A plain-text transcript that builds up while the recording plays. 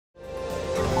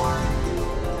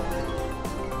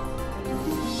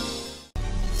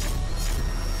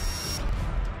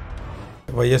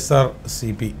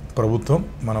YSRCP ప్రభుత్వం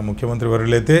మన ముఖ్యమంత్రి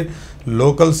వర్యులైతే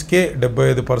లోకల్స్కే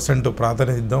 75%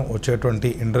 ప్రాతినిధ్యం వచ్చేటువంటి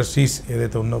ఇండస్ట్రీస్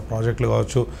ఏదైతే ఉన్నో ప్రాజెక్టులు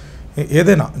కావచ్చు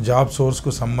ఏదైనా జాబ్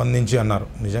సోర్స్కు సంబంధించి అన్నారు.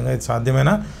 నిజంగా ఇది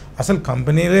సాధ్యమేనా? అసలు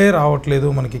కంపెనీలే రావట్లేదు,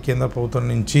 మనకి కేంద్ర ప్రభుత్వం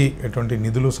నుంచి ఎటువంటి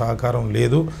నిధులు సహకారం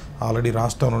లేదు, ఆల్రెడీ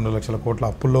రాష్ట్రం 2 లక్షల కోట్ల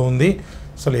అప్పుల్లో ఉంది,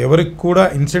 అసలు ఎవరికి కూడా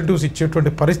ఇన్సెంటివ్స్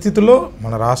ఇచ్చేటువంటి పరిస్థితుల్లో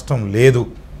మన రాష్ట్రం లేదు.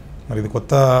 మరి ఇది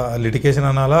కొత్త లిటికేషన్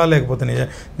అనాలా, లేకపోతే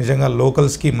నిజంగా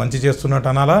లోకల్స్కి మంచి చేస్తున్నట్టు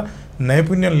అనాలా?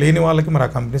 నైపుణ్యం లేని వాళ్ళకి మరి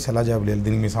ఆ కంపెనీస్ ఎలా జాబ్ లేదు?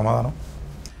 దీనికి మీ సమాధానం?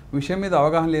 విషయం మీద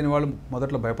అవగాహన లేని వాళ్ళు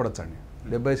మొదట్లో భయపడొచ్చండి.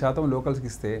 70% లోకల్స్కి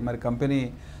ఇస్తే మరి కంపెనీ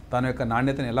తన యొక్క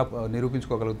నాణ్యతను ఎలా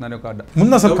నిరూపించుకోగలుగుతుంది ఒక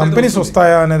ముందు అసలు కంపెనీస్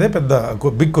వస్తాయా అనేది పెద్ద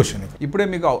బిగ్ క్వశ్చన్. ఇప్పుడే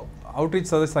మీకు అవుట్ రీచ్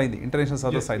సదస్సు అయింది, ఇంటర్నేషనల్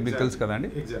సదస్సు అయింది, మీకు తెలుసు కదండి,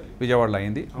 విజయవాడలో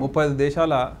అయింది. 35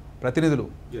 దేశాల ప్రతినిధులు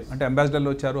అంటే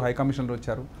అంబాసిడర్లు వచ్చారు, హై కమిషనర్లు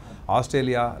వచ్చారు.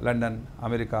 Australia, London,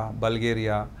 America,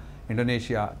 Bulgaria,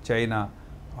 Indonesia, China,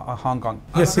 Hong Kong.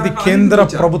 ఇది కేంద్ర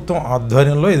ప్రభుత్వం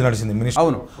ఆధ్వర్యంలో ఇది నడిచింది.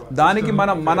 అవును, దానికి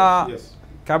మన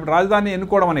క్యాపిటల్ రాజధాని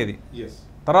ఎన్నుకోవడం అనేది,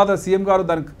 తర్వాత సీఎం గారు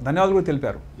దానికి ధన్యవాదాలు కూడా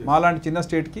తెలిపారు. మాలాంటి చిన్న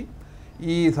స్టేట్కి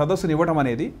ఈ సదస్సును ఇవ్వడం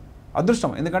అనేది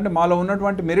అదృష్టం. ఎందుకంటే మాలో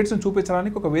ఉన్నటువంటి మెరిట్స్ని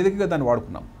చూపించడానికి ఒక వేదికగా దాన్ని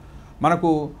వాడుకున్నాం. మనకు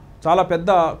చాలా పెద్ద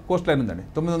కోస్ట్ లైన్ ఉందండి,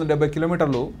 970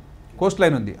 కిలోమీటర్లు కోస్ట్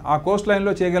లైన్ ఉంది. ఆ కోస్ట్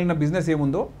లైన్లో చేయగలిగిన బిజినెస్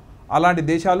ఏముందో అలాంటి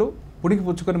దేశాలు పుడికి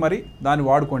పుచ్చుకొని మరి దాన్ని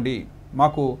వాడుకోండి.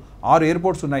 మాకు 6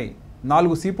 ఎయిర్పోర్ట్స్ ఉన్నాయి,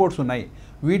 4 సీపోర్ట్స్ ఉన్నాయి.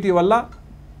 వీటి వల్ల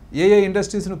ఏ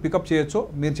ఇండస్ట్రీస్ను పికప్ చేయొచ్చో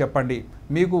మీరు చెప్పండి,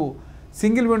 మీకు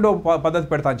సింగిల్ విండో పద్ధతి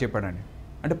పెడతా అని చెప్పాడండి.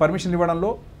 అంటే పర్మిషన్ ఇవ్వడంలో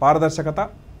పారదర్శకత,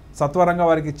 సత్వరంగా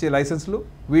వారికి ఇచ్చే లైసెన్సులు,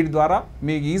 వీటి ద్వారా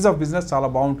మీకు ఈజ్ ఆఫ్ బిజినెస్ చాలా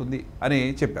బాగుంటుంది అని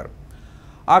చెప్పారు.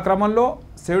 ఆ క్రమంలో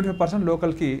 75%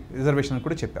 లోకల్కి రిజర్వేషన్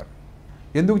కూడా చెప్పారు.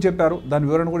 ఎందుకు చెప్పారు దాని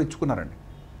వివరణ కూడా ఇచ్చుకున్నారండి.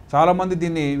 చాలామంది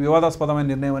దీన్ని వివాదాస్పదమైన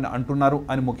నిర్ణయం అని అంటున్నారు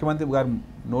అని ముఖ్యమంత్రి గారి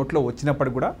నోట్లో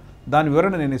వచ్చినప్పటికి కూడా దాని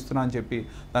వివరణ నేను ఇస్తున్నా అని చెప్పి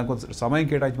దానికి కొంచెం సమయం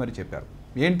కేటాయించి మరి చెప్పారు.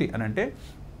 ఏంటి అని అంటే,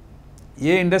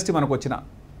 ఏ ఇండస్ట్రీ మనకు వచ్చినా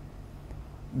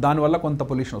దానివల్ల కొంత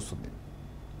పొల్యూషన్ వస్తుంది.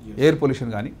 ఎయిర్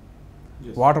పొల్యూషన్ కానీ,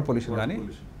 వాటర్ పొల్యూషన్ కానీ,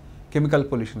 కెమికల్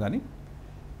పొల్యూషన్ కానీ,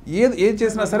 ఏది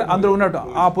చేసినా సరే అందులో ఉన్నట్టు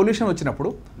ఆ పొల్యూషన్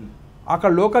వచ్చినప్పుడు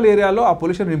అక్కడ లోకల్ ఏరియాలో ఆ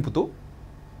పొల్యూషన్ నింపుతూ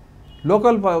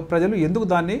లోకల్ ప్రజలు ఎందుకు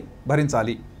దాన్ని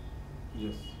భరించాలి,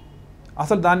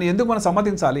 అసలు దాన్ని ఎందుకు మనం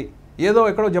సమ్మతించాలి? ఏదో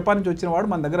ఎక్కడో జపాన్ నుంచి వచ్చిన వాడు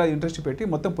మన దగ్గర ఇంట్రెస్ట్ పెట్టి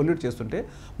మొత్తం పొల్యూట్ చేస్తుంటే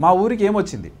మా ఊరికి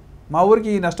ఏమొచ్చింది, మా ఊరికి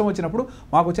ఈ నష్టం వచ్చినప్పుడు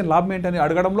మాకు వచ్చిన లాభం ఏంటని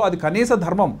అడగడంలో అది కనీస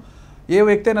ధర్మం. ఏ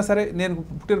వ్యక్తి అయినా సరే, నేను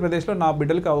పుట్టిన ప్రదేశ్లో నా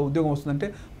బిడ్డలకి ఆ ఉద్యోగం వస్తుందంటే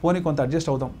పోనీ కొంత అడ్జస్ట్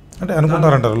అవుదాం అంటే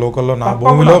అనుకుంటారంటారు.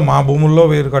 లోకల్లో మా భూముల్లో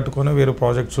వేరు కట్టుకొని వేరు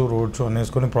ప్రాజెక్ట్స్, రోడ్స్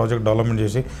అనేసుకొని ప్రాజెక్ట్ డెవలప్మెంట్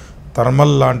చేసి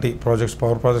థర్మల్ లాంటి ప్రాజెక్ట్స్,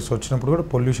 పవర్ ప్రాజెక్ట్స్ వచ్చినప్పుడు కూడా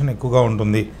పొల్యూషన్ ఎక్కువగా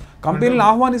ఉంటుంది. కంపెనీలను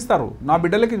ఆహ్వానిస్తారు, నా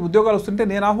బిడ్డలకి ఉద్యోగాలు వస్తుంటే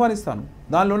నేను ఆహ్వానిస్తాను,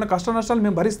 దానిలో ఉన్న కష్ట నష్టాలు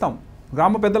మేము భరిస్తాం.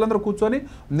 గ్రామ పెద్దలందరూ కూర్చొని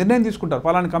నిర్ణయం తీసుకుంటారు,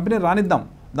 పలానా కంపెనీ రానిద్దాం,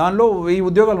 దానిలో 1000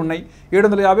 ఉద్యోగాలు ఉన్నాయి,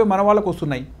 750 మన వాళ్ళకు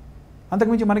వస్తున్నాయి,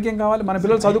 అంతకుమించి మనకేం కావాలి, మన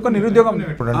పిల్లలు చదువుకొని నిరుద్యోగం.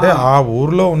 అంటే ఆ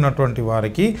ఊర్లో ఉన్నటువంటి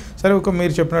వారికి సరే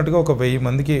మీరు చెప్పినట్టుగా ఒక 1000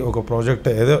 మందికి ఒక ప్రాజెక్ట్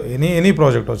ఏదో ఎనీ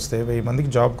ప్రాజెక్ట్ వస్తే 1000 మందికి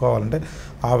జాబ్ కావాలంటే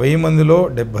ఆ 1000 మందిలో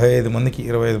 75 మందికి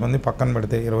 25 మంది పక్కన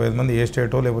పెడితే 25 మంది ఏ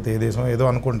స్టేటో లేకపోతే ఏ దేశమో ఏదో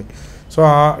అనుకోండి. సో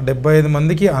ఆ 75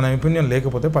 మందికి ఆ నైపుణ్యం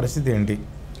లేకపోతే పరిస్థితి ఏంటి?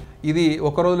 ఇది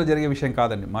ఒక రోజులో జరిగే విషయం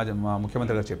కాదండి. మా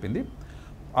ముఖ్యమంత్రి గారు చెప్పింది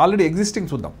ఆల్రెడీ ఎగ్జిస్టింగ్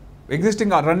చూద్దాం.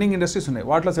 ఎగ్జిస్టింగ్ రన్నింగ్ ఇండస్ట్రీస్ ఉన్నాయి,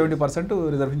 వాటిలో 70%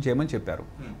 రిజర్వేషన్ చేయమని చెప్పారు.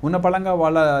 ఉన్న పళంగా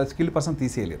వాళ్ళ స్కిల్ పర్సన్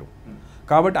తీసేయలేరు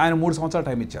కాబట్టి ఆయన 3 సంవత్సరాలు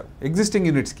టైం ఇచ్చారు ఎగ్జిస్టింగ్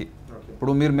యూనిట్స్కి.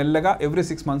 ఇప్పుడు మీరు మెల్లగా ఎవ్రీ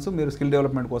 6 months మీరు స్కిల్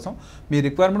డెవలప్మెంట్ కోసం మీ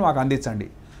రిక్వైర్మెంట్ మాకు అందించండి.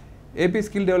 ఏపీ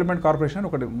స్కిల్ డెవలప్మెంట్ కార్పొరేషన్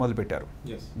ఒకటి మొదలుపెట్టారు.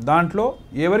 దాంట్లో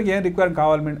ఎవరికి ఏం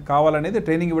రిక్వైర్మెంట్ కావాలనేది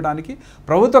ట్రైనింగ్ ఇవ్వడానికి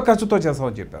ప్రభుత్వ ఖర్చుతో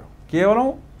చేస్తామని చెప్పారు. కేవలం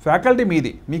ఫ్యాకల్టీ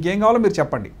మీది, మీకు ఏం కావాలో మీరు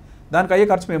చెప్పండి, దానికి అయ్యే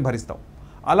ఖర్చు మేము భరిస్తాం.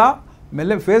 అలా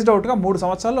ఫేస్డ్ అవుట్గా 3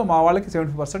 సంవత్సరాల్లో మా వాళ్ళకి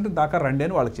 70% దాకా రండి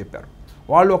అని వాళ్ళకి చెప్పారు.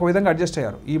 వాళ్ళు ఒక విధంగా అడ్జస్ట్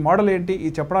అయ్యారు. ఈ మోడల్ ఏంటి,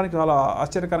 ఇది చెప్పడానికి చాలా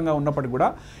ఆశ్చర్యకరంగా ఉన్నప్పటికీ కూడా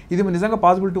ఇది నిజంగా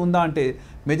పాసిబిలిటీ ఉందా అంటే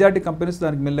మెజారిటీ కంపెనీస్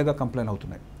దానికి మెల్లగా కంప్లైంట్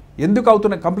అవుతున్నాయి. ఎందుకు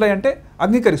అవుతున్నాయి కంప్లైంట్ అంటే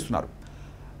అంగీకరిస్తున్నారు.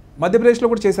 మధ్యప్రదేశ్లో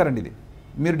కూడా చేశారండి ఇది.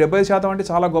 మీరు 70% అంటే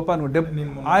చాలా గొప్ప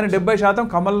ఆయన 70%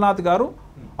 కమల్నాథ్ గారు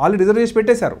ఆల్రెడీ రిజర్వ్ చేసి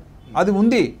పెట్టేశారు. అది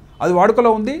ఉంది, అది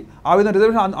వాడుకలో ఉంది, ఆ విధంగా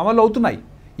రిజర్వేషన్ అమలు అవుతున్నాయి.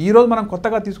 ఈరోజు మనం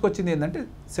కొత్తగా తీసుకొచ్చింది ఏంటంటే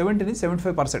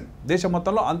 70-75%. దేశం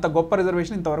మొత్తంలో అంత గొప్ప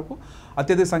రిజర్వేషన్ ఇంతవరకు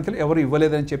అత్యధిక సంఖ్యలో ఎవరు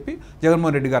ఇవ్వలేదని చెప్పి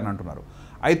జగన్మోహన్ రెడ్డి గారిని అంటున్నారు.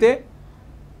 అయితే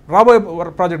రాబోయే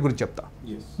ప్రాజెక్ట్ గురించి చెప్తా.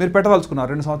 మీరు పెట్టదలుచుకున్నారు,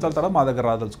 2 సంవత్సరాల తర్వాత మా దగ్గర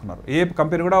రాదలుచుకున్నారు. ఏ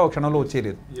కంపెనీ కూడా ఒక క్షణంలో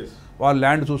వచ్చేయలేదు. వాళ్ళు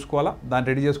ల్యాండ్ చూసుకోవాలా, దాన్ని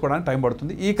రెడీ చేసుకోవడానికి టైం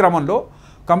పడుతుంది. ఈ క్రమంలో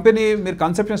కంపెనీ మీరు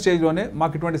కన్సెప్షన్ స్టేజ్లోనే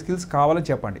మాకు ఇటువంటి స్కిల్స్ కావాలని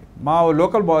చెప్పండి, మా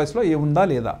లోకల్ బాయ్స్లో ఏ ఉందా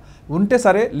లేదా, ఉంటే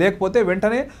సరే, లేకపోతే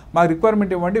వెంటనే మాకు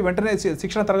రిక్వైర్మెంట్ ఇవ్వండి, వెంటనే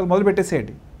శిక్షణ తరగతి మొదలు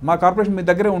పెట్టేసేయండి. మా కార్పొరేషన్ మీ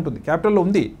దగ్గరే ఉంటుంది, క్యాపిటల్లో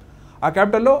ఉంది. ఆ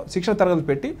క్యాపిటల్లో శిక్షణ తరగతి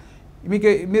పెట్టి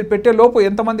మీరు పెట్టే లోపు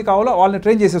ఎంతమంది కావాలో వాళ్ళని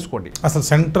ట్రైన్ చేసేసుకోండి. అసలు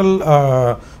సెంట్రల్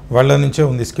వాళ్ళ నుంచే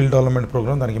ఉంది స్కిల్ డెవలప్మెంట్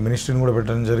ప్రోగ్రామ్, దానికి మినిస్ట్రీని కూడా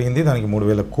పెట్టడం జరిగింది, దానికి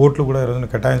 3,000 కోట్లు కూడా ఈరోజు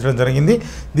కేటాయించడం జరిగింది.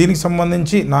 దీనికి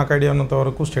సంబంధించి నాకు ఐడియా ఉన్నంత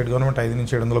వరకు స్టేట్ గవర్నమెంట్ 5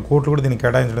 నుంచి 700 కోట్లు కూడా దీనికి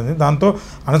కేటాయించడం జరిగింది. దాంతో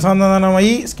అనుసంధానం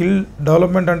అయ్యి స్కిల్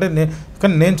డెవలప్మెంట్ అంటే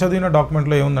కానీ నేను చదివిన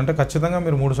డాక్యుమెంట్లో ఏముందంటే ఖచ్చితంగా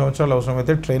మీరు 3 సంవత్సరాలు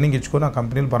అవసరమైతే ట్రైనింగ్ ఇచ్చుకొని ఆ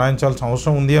కంపెనీలు భరాయించాల్సిన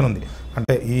అవసరం ఉంది అని ఉంది.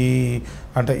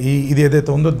 అంటే ఇది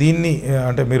ఏదైతే ఉందో దీన్ని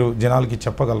అంటే మీరు జనాలకి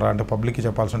చెప్పగలరా, అంటే పబ్లిక్కి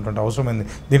చెప్పాల్సినటువంటి అవసరం ఏంది?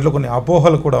 దీంట్లో కొన్ని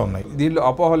అపోహలు కూడా ఉన్నాయి. దీంట్లో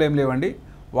అపోహలు ఏం లేవండి.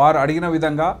 వారు అడిగిన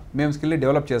విధంగా మేము స్కిల్ని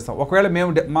డెవలప్ చేస్తాం. ఒకవేళ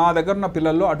మా దగ్గర ఉన్న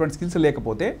పిల్లల్లో అటువంటి స్కిల్స్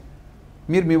లేకపోతే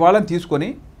మీరు మీ వాళ్ళని తీసుకొని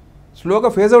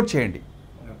స్లోగా ఫేజ్ అవుట్ చేయండి.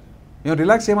 మేము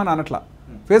రిలాక్స్ చేయమని అనట్లా,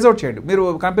 ఫేజ్ అవుట్ చేయండి. మీరు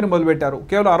కంపెనీ మొదలుపెట్టారు,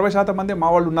 కేవలం 60% మంది మా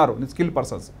వాళ్ళు ఉన్నారు స్కిల్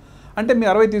పర్సన్స్ అంటే మీ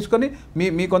 60 తీసుకొని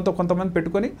మీ కొంతమంది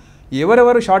పెట్టుకొని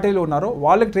ఎవరెవరు షార్టేజ్లో ఉన్నారో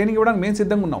వాళ్ళకి ట్రైనింగ్ ఇవ్వడానికి మేము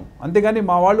సిద్ధంగా ఉన్నాం. అంతేగాని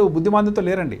మా వాళ్ళు బుద్ధిమాంద్యంతో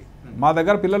లేరండి. మా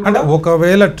దగ్గర పిల్లలు అంటే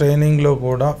ఒకవేళ ట్రైనింగ్లో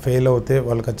కూడా ఫెయిల్ అవుతే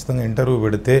వాళ్ళు ఖచ్చితంగా ఇంటర్వ్యూ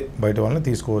పెడితే బయట వాళ్ళని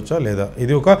తీసుకోవచ్చా లేదా?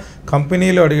 ఇది ఒక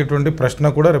కంపెనీలో అడిగేటువంటి ప్రశ్న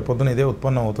కూడా రేపు పొద్దున ఇదే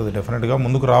ఉత్పన్నం అవుతుంది డెఫినెట్గా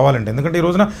ముందుకు రావాలంటే. ఎందుకంటే ఈ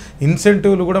రోజున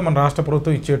ఇన్సెంటివ్లు కూడా మన రాష్ట్ర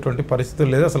ప్రభుత్వం ఇచ్చేటువంటి పరిస్థితులు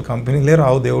లేదు. అసలు కంపెనీలే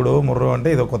రావు దేవుడో ముర్రో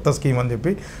అంటే ఇది కొత్త స్కీమ్ అని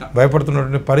చెప్పి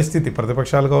భయపడుతున్నటువంటి పరిస్థితి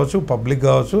ప్రతిపక్షాలు కావచ్చు, పబ్లిక్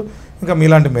కావచ్చు, ఇంకా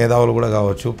మీలాంటి మేధావులు కూడా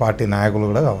కావచ్చు, పార్టీ నాయకులు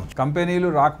కూడా కావచ్చు. కంపెనీలు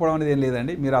రాకపోవడం అనేది ఏం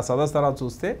లేదండి. మీరు ఆ సదస్సు తర్వాత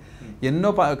చూస్తే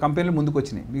ఎన్నో కంపెనీలు ముందుకు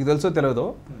వచ్చినాయి. మీకు తెలుసో తెలియదో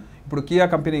ఇప్పుడు కియా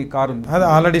కంపెనీ కారు అది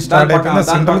ఆల్రెడీ స్టార్ట్ అయిపోయింది.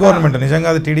 సెంట్రల్ గవర్నమెంట్ నిజంగా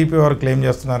అది టీడీపీ వారు క్లెయిమ్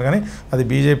చేస్తున్నారు, కానీ అది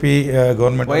బీజేపీ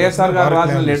గవర్నమెంట్ వైఎస్ఆర్ గారు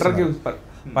రాసిన లెటర్కి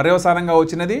పర్యవసానంగా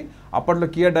వచ్చినది. అప్పట్లో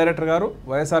కియా డైరెక్టర్ గారు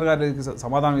వైఎస్ఆర్ గారికి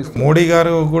సమాధానం ఇస్తారు. మోడీ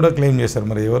గారు కూడా క్లెయిమ్ చేశారు.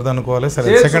 మరి ఎవరిది అనుకోవాలి?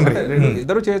 సరే, సెకండరీ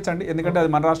ఇద్దరు చేయొచ్చండి, ఎందుకంటే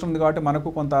అది మన రాష్ట్రం ఉంది కాబట్టి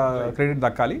మనకు కొంత క్రెడిట్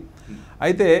దక్కాలి.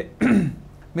 అయితే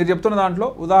మీరు చెప్తున్న దాంట్లో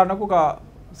ఉదాహరణకు ఒక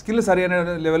స్కిల్ సరైన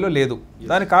లెవెల్లో లేదు.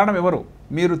 దానికి కారణం ఎవరు?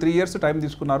 మీరు 3 years టైం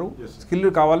తీసుకున్నారు, స్కిల్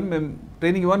కావాలని మేము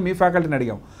ట్రైనింగ్ ఇవ్వని మీ ఫ్యాకల్టీని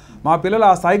అడిగాం. మా పిల్లలు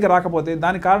ఆ స్థాయికి రాకపోతే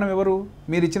దానికి కారణం ఎవరు?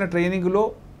 మీరు ఇచ్చిన ట్రైనింగ్లో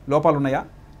లోపాలు ఉన్నాయా,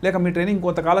 లేక మీ ట్రైనింగ్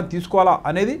కొంతకాలం తీసుకోవాలా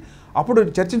అనేది అప్పుడు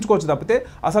చర్చించుకోవచ్చు. తప్పితే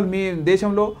అసలు మీ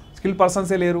దేశంలో స్కిల్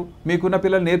పర్సన్సే లేరు, మీకున్న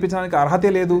పిల్లలు నేర్పించడానికి అర్హతే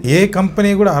లేదు. ఏ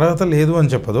కంపెనీ కూడా అర్హత లేదు అని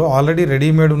చెప్పదు. ఆల్రెడీ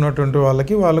రెడీమేడ్ ఉన్నటువంటి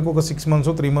వాళ్ళకు ఒక 6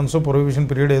 months 3 months ప్రొవిజన్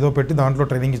పీరియడ్ ఏదో పెట్టి దాంట్లో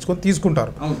ట్రైనింగ్ ఇచ్చుకొని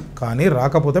తీసుకుంటారు. కానీ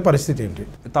రాకపోతే పరిస్థితి ఏంటి?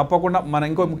 తప్పకుండా మన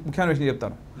ఇంకో ముఖ్యమైన విషయం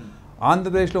చెప్తాను.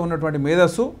 ఆంధ్రప్రదేశ్లో ఉన్నటువంటి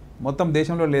మేధస్సు మొత్తం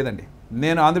దేశంలో లేదండి.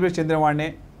 నేను ఆంధ్రప్రదేశ్ చెందినవాడినే,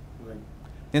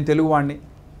 నేను తెలుగువాడిని.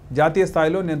 జాతీయ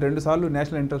స్థాయిలో నేను 2 సార్లు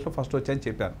నేషనల్ ఇంట్రెస్ట్లో ఫస్ట్ వచ్చాయని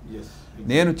చెప్పాను.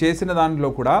 నేను చేసిన దానిలో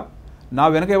కూడా నా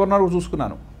వెనక ఎవరున్నారో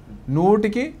చూసుకున్నాను.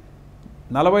 100కి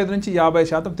 45 నుంచి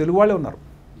 50% తెలుగు వాళ్ళే ఉన్నారు.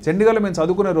 చండీగఢ్లో మేము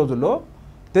చదువుకునే రోజుల్లో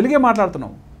తెలుగే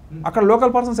మాట్లాడుతున్నాం. అక్కడ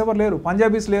లోకల్ పర్సన్స్ ఎవరు లేరు,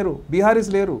 పంజాబీస్ లేరు, బీహారీస్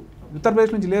లేరు,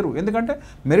 ఉత్తరప్రదేశ్ నుంచి లేరు. ఎందుకంటే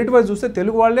మెరిట్ వైజ్ చూస్తే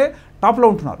తెలుగు వాళ్ళే టాప్లో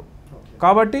ఉంటున్నారు.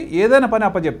 కాబట్టి ఏదైనా పని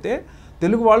అప్పచెప్తే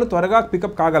తెలుగు వాళ్ళు త్వరగా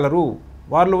పికప్ కాగలరు.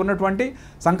 వారిలో ఉన్నటువంటి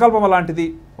సంకల్పం అలాంటిది,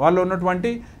 వాళ్ళు ఉన్నటువంటి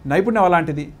నైపుణ్యం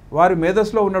అలాంటిది, వారి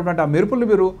మేధస్సులో ఉన్నటువంటి ఆ మెరుపులు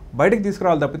మీరు బయటకు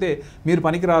తీసుకురావాలి. తప్పితే మీరు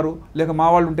పనికిరారు, లేక మా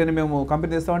వాళ్ళు ఉంటేనే మేము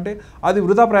కంపెనీ చేస్తామంటే అది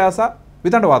వృధా ప్రయాస,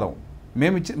 వితండవాదం.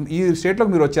 మేము ఈ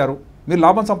స్టేట్లోకి మీరు వచ్చారు, మీరు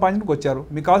లాభం సంపాదించడానికి వచ్చారు,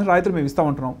 మీకు కావాల్సిన రాయితీలు మేము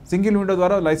ఇస్తామంటున్నాం, సింగిల్ విండో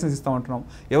ద్వారా లైసెన్స్ ఇస్తామంటున్నాం.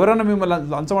 ఎవరైనా మేము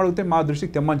లంచం అడిగితే మా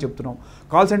దృష్టికి తెమ్మని చెప్తున్నాం.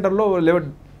 కాల్ సెంటర్లో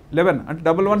 11 అంటే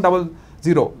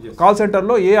 1100 కాల్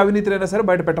సెంటర్లో ఏ అవినీతిలైనా సరే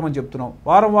బయట పెట్టమని చెప్తున్నాం.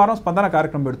 వారం స్పందన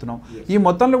కార్యక్రమం పెడుతున్నాం. ఈ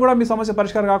మొత్తంలో కూడా మీ సమస్య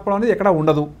పరిష్కారం కాకపోవడం అనేది ఎక్కడా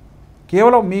ఉండదు.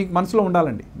 కేవలం మీ మనసులో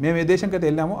ఉండాలండి. మేము ఏ దేశానికి అయితే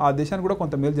వెళ్ళామో ఆ దేశానికి కూడా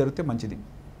కొంత మేలు జరిగితే మంచిది.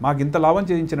 మాకు ఇంత లాభం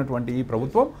చేయించినటువంటి ఈ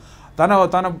ప్రభుత్వం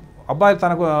తన అబ్బాయి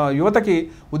తన యువతకి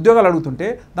ఉద్యోగాలు అడుగుతుంటే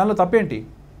దానిలో తప్పేంటి?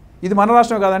 ఇది మన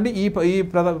రాష్ట్రమే కాదండి, ఈ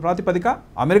ప్రాతిపదిక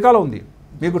అమెరికాలో ఉంది.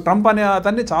 మీకు ట్రంప్ అనే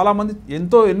అతన్ని చాలామంది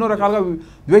ఎన్నో రకాలుగా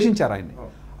ద్వేషించారు.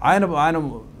 ఆయన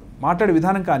మాట్లాడే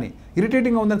విధానం కానీ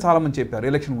ఇరిటేటింగ్గా ఉందని చాలామంది చెప్పారు.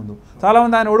 ఎలక్షన్ ముందు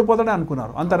చాలామంది ఆయన ఓడిపోతాడని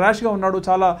అనుకున్నారు. అంత ర్యాష్గా ఉన్నాడు,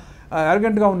 చాలా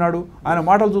అరగెంట్గా ఉన్నాడు. ఆయన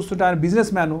మాటలు చూస్తుంటే ఆయన బిజినెస్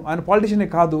మ్యాను, ఆయన పాలిటిషియనే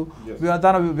కాదు,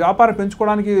 తన వ్యాపారం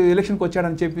పెంచుకోవడానికి ఎలక్షన్కి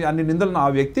వచ్చాడని చెప్పి అన్ని నిందలు ఆ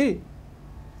వ్యక్తి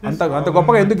అంత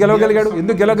గొప్పగా ఎందుకు గెలవగలిగాడు?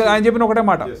 ఆయన చెప్పిన ఒకటే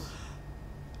మాట,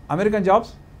 American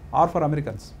jobs are for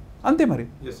Americans, అంతే. మరి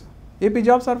AP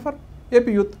jobs are for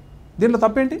AP youth. దీంట్లో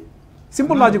తప్పేంటి?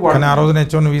 Simple logic. కానీ ఆ రోజున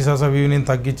హెచ్ఓన్ వీసాస్ అవి నేను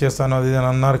తగ్గించేస్తాను అది అని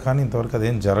అన్నారు, కానీ ఇంతవరకు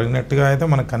అదేం జరగనట్టుగా అయితే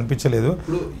మనకు కనిపించలేదు.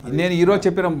 నేను ఈరోజు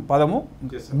చెప్పిన పదము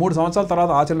 3 సంవత్సరాల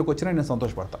తర్వాత ఆచరణకు వచ్చినా నేను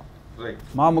సంతోషపడతాను.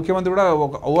 మా ముఖ్యమంత్రి కూడా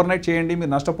ఒక ఓవర్ నైట్ చేయండి,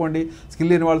 మీరు నష్టపోండి, స్కిల్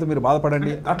లేని వాళ్ళతో మీరు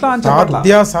బాధపడండి,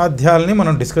 అట్లా సాధ్యాల్ని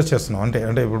మనం డిస్కస్ చేస్తున్నాం.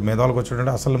 అంటే ఇప్పుడు మేధావులకు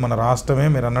వచ్చేటంటే అసలు మన రాష్ట్రమే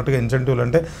మీరు అన్నట్టుగా ఇన్సెంటివ్లు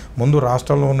అంటే ముందు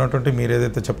రాష్ట్రంలో ఉన్నటువంటి మీరు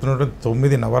ఏదైతే చెప్తున్నటువంటి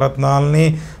 9 నవరత్నాలని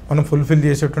మనం ఫుల్ఫిల్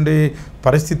చేసేటువంటి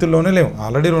పరిస్థితుల్లోనే లేవు.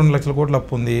 ఆల్రెడీ 2 లక్షల కోట్ల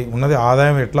అప్పు ఉంది. ఉన్నది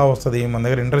ఆదాయం ఎట్లా వస్తుంది? మన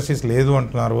దగ్గర ఇండస్ట్రీస్ లేదు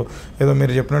అంటున్నారు. ఏదో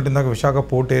మీరు చెప్పినట్టు ఇందాక విశాఖ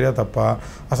పోర్ట్ ఏరియా తప్ప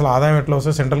అసలు ఆదాయం ఎట్లా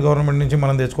వస్తుంది? సెంట్రల్ గవర్నమెంట్ నుంచి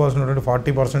మనం తెచ్చుకోవాల్సినటువంటి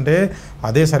 40%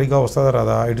 అదే సరిగ్గా వస్తుందా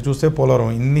రాదా? ఇటు చూస్తే పోలవరం,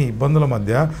 ఇన్ని ఇబ్బందుల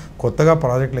మధ్య కొత్తగా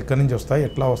ప్రాజెక్టులు ఎక్కడి నుంచి వస్తాయి,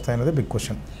 ఎట్లా వస్తాయి అనేది బిగ్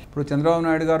క్వశ్చన్. ఇప్పుడు చంద్రబాబు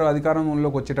నాయుడు గారు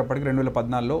అధికారంలోకి వచ్చేటప్పటికి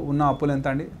 2014లో ఉన్న అప్పులు ఎంత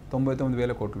అండి?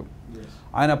 99,000 కోట్లు.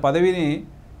 ఆయన పదవిని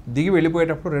దిగి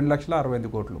వెళ్ళిపోయేటప్పుడు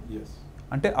 2,60,000 కోట్లు.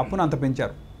 అంటే అప్పును అంత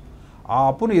పెంచారు. ఆ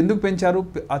అప్పును ఎందుకు పెంచారు,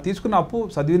 ఆ తీసుకున్న అప్పు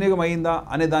సద్వినియోగం అయిందా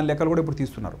అనే దాని లెక్కలు కూడా ఇప్పుడు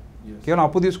తీస్తున్నారు. కేవలం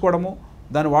అప్పు తీసుకోవడము,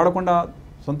 దాన్ని వాడకుండా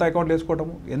సొంత అకౌంట్లు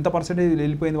వేసుకోవడము, ఎంత పర్సెంటేజ్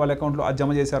వెళ్ళిపోయింది వాళ్ళ అకౌంట్లో అది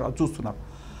జమ చేశారు, అది చూస్తున్నారు.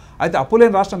 అయితే అప్పు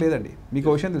లేని రాష్ట్రం లేదండి, మీకు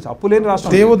విషయం తెలుసు. అప్పు లేని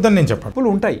రాష్ట్రం తేవద్దని నేను చెప్పాను. అప్పులు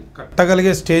ఉంటాయి,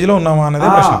 కట్టగలిగే స్టేజ్లో ఉన్నామా అనేది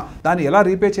ప్రశ్న. దాన్ని ఎలా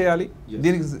రీపే చేయాలి,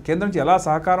 దీనికి కేంద్రం నుంచి ఎలా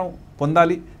సహకారం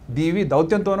పొందాలి, దీవి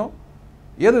దౌత్యంతోనో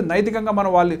ఏదో నైతికంగా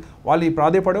మనం వాళ్ళు ఈ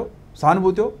ప్రాధేయపడో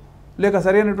సానుభూతో లేక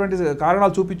సరైనటువంటి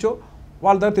కారణాలు చూపించో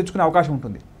వాళ్ళ దగ్గర తెచ్చుకునే అవకాశం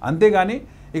ఉంటుంది. అంతేగాని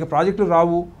ఇక ప్రాజెక్టులు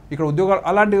రావు, ఇక్కడ ఉద్యోగాలు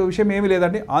అలాంటి విషయం ఏమీ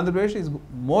లేదండి. Andhra Pradesh is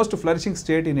most flourishing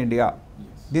state in India.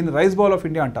 దీన్ని రైస్ బౌల్ ఆఫ్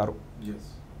ఇండియా అంటారు.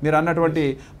 మీరు అన్నటువంటి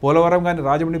పోలవరం కానీ,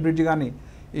 రాజమండ్రి బ్రిడ్జ్ కానీ,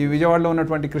 ఈ విజయవాడలో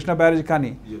ఉన్నటువంటి కృష్ణ బ్యారేజ్ కానీ,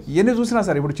 ఇవన్నీ చూసినా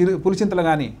సరే, ఇప్పుడు పులిచింతలు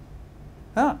కానీ,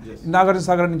 నాగార్జున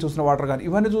సాగర్ నుంచి చూసిన వాటర్ కానీ,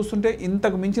 ఇవన్నీ చూస్తుంటే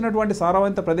ఇంతకు మించినటువంటి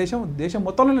సారవంత ప్రదేశం దేశం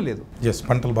మొత్తంలోనే లేదు.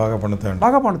 పంటలు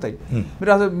బాగా పండుతాయి.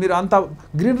 మీరు అంత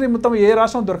గ్రీనరీ మొత్తం ఏ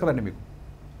రాష్ట్రం దొరకదండి మీకు.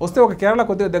 వస్తే ఒక కేరళ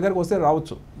కొద్దిగా దగ్గరకు వస్తే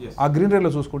రావచ్చు. ఆ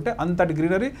గ్రీనరీలో చూసుకుంటే అంతటి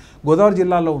గ్రీనరీ గోదావరి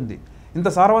జిల్లాలో ఉంది. ఇంత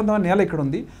సారవంతమైన నేల ఇక్కడ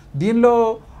ఉంది. దీనిలో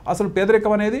అసలు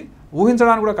పేదరికం అనేది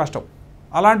ఊహించడానికి కూడా కష్టం.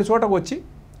 అలాంటి చోటకు వచ్చి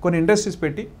కొన్ని ఇండస్ట్రీస్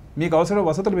పెట్టి మీకు అవసరం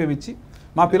వసతులు మేము ఇచ్చి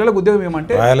మా పిల్లలకు ఉద్యోగం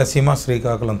ఏమంటే రాయలసీమ,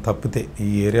 శ్రీకాకుళం తప్పితే ఈ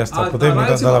ఏరియాస్ తప్పితే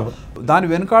దాని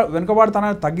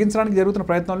వెనుకబాటుతనాన్ని తగ్గించడానికి జరుగుతున్న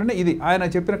ప్రయత్నంలోనే ఇది. ఆయన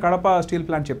చెప్పిన కడప స్టీల్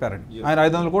ప్లాంట్ చెప్పారండి, ఆయన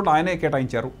 500 కోట్లు ఆయనే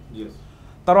కేటాయించారు.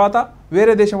 తర్వాత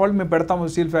వేరే దేశం వాళ్ళు మేము పెడతాము,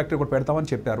 స్టీల్ ఫ్యాక్టరీ కూడా పెడతామని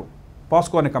చెప్పారు.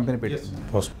 పాస్కో అనే కంపెనీ పెట్టి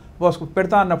పాస్కో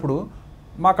పెడతా అన్నప్పుడు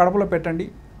మా కడపలో పెట్టండి,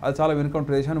 అది చాలా వెనుకబడిన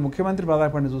ప్రదేశాన్ని ముఖ్యమంత్రి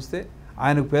ప్రాధాన్యపడిన చూస్తే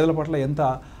ఆయనకు పేదల పట్ల ఎంత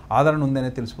ఆదరణ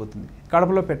ఉందనేది తెలిసిపోతుంది.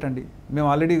 కడపలో పెట్టండి, మేము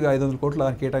ఆల్రెడీ 500 కోట్లు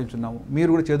దాన్ని కేటాయించున్నాము, మీరు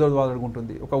కూడా చేదోడు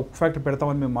వాదడుకుంటుంది, ఒక ఉక్కు ఫ్యాక్టరీ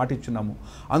పెడతామని మేము మాట ఇచ్చున్నాము,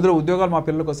 అందులో ఉద్యోగాలు మా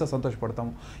పిల్లలకు వస్తే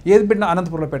సంతోషపడతాము, ఏది పెట్టినా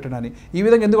అనంతపురంలో పెట్టండి. ఈ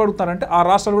విధంగా ఎందుకు అడుగుతారంటే ఆ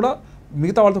రాష్ట్రాలు కూడా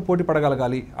మిగతా వాళ్ళతో పోటీ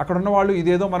పడగలగాలి. అక్కడ ఉన్న వాళ్ళు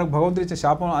ఇదేదో మనకు భగవంతుడు ఇచ్చే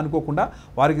శాపం అనుకోకుండా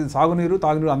వారికి సాగునీరు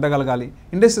తాగునీరు అందగలగాలి,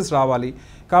 ఇండస్ట్రీస్ రావాలి.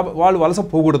 కాబట్టి వాళ్ళు వలస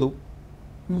పోకూడదు.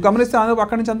 గమనిస్తే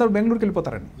అక్కడి నుంచి అందరూ బెంగళూరుకి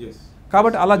వెళ్ళిపోతారండి.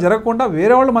 కాబట్టి అలా జరగకుండా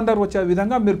వేరే వాళ్ళు మన దగ్గర వచ్చే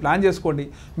విధంగా మీరు ప్లాన్ చేసుకోండి.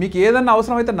 మీకు ఏదన్నా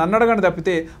అవసరమైతే నన్ను అడగండి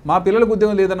తప్పితే మా పిల్లలకు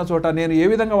ఉద్యోగం లేదన్న చోట నేను ఏ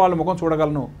విధంగా వాళ్ళ ముఖం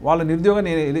చూడగలను, వాళ్ళ నిరుద్యోగం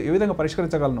నేను ఏ విధంగా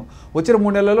పరిష్కరించగలను. వచ్చిన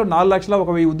 3 నెలల్లో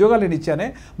 4,01,000 ఉద్యోగాలు నేను ఇచ్చానే,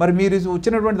 మరి మీరు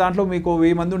వచ్చినటువంటి దాంట్లో మీకు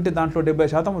 1000 మంది ఉంటే దాంట్లో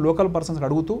 70% లోకల్ పర్సన్స్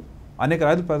అడుగుతూ అనేక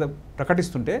రైతులు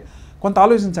ప్రకటిస్తుంటే కొంత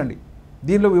ఆలోచించండి.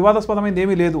 దీనిలో వివాదాస్పదమైనది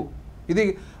ఏమీ లేదు. ఇది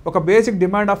ఒక basic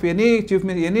demand of any chief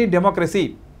minister, any democracy,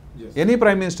 any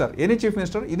prime minister, any chief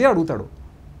minister ఇదే అడుగుతాడు.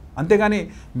 అంతేగాని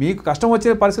మీకు కష్టం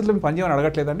వచ్చే పరిస్థితుల్లో మీరు పనిచేయమని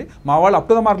అడగట్లేదండి. మా వాళ్ళు అప్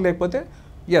టు ద మార్క్ లేకపోతే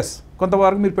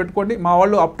కొంతవరకు మీరు పెట్టుకోండి, మా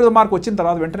వాళ్ళు అప్ టు ద మార్క్ వచ్చిన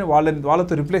తర్వాత వెంటనే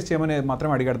వాళ్ళతో రిప్లేస్ చేయమని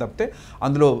మాత్రమే అడిగాడు తప్పితే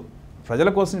అందులో ప్రజల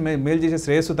కోసం మేలు చేసే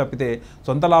శ్రేయస్సు తప్పితే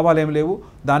సొంత లాభాలు ఏమి లేవు.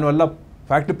 దానివల్ల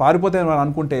ఫ్యాక్టరీ పారిపోతే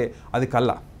అనుకుంటే అది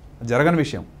జరగని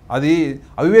విషయం. అది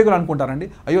అవివేకులు అనుకుంటారండి.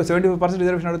 అయ్యో 75%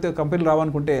 రిజర్వేషన్ అడిగితే కంపెనీలు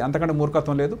రావనుకుంటే అంతకంటే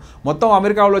మూర్ఖత్వం లేదు. మొత్తం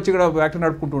అమెరికా వాళ్ళు వచ్చి ఇక్కడ ఫ్యాక్టరీ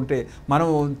నడుపుకుంటుంటే మనం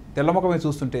తెల్లముఖమే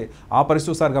చూస్తుంటే ఆ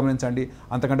పరిస్థితి సార్ గమనించండి.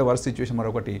 అంతకంటే వర్స్ట్ సిచ్యువేషన్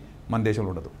మరొకటి మన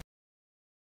దేశంలో ఉండదు.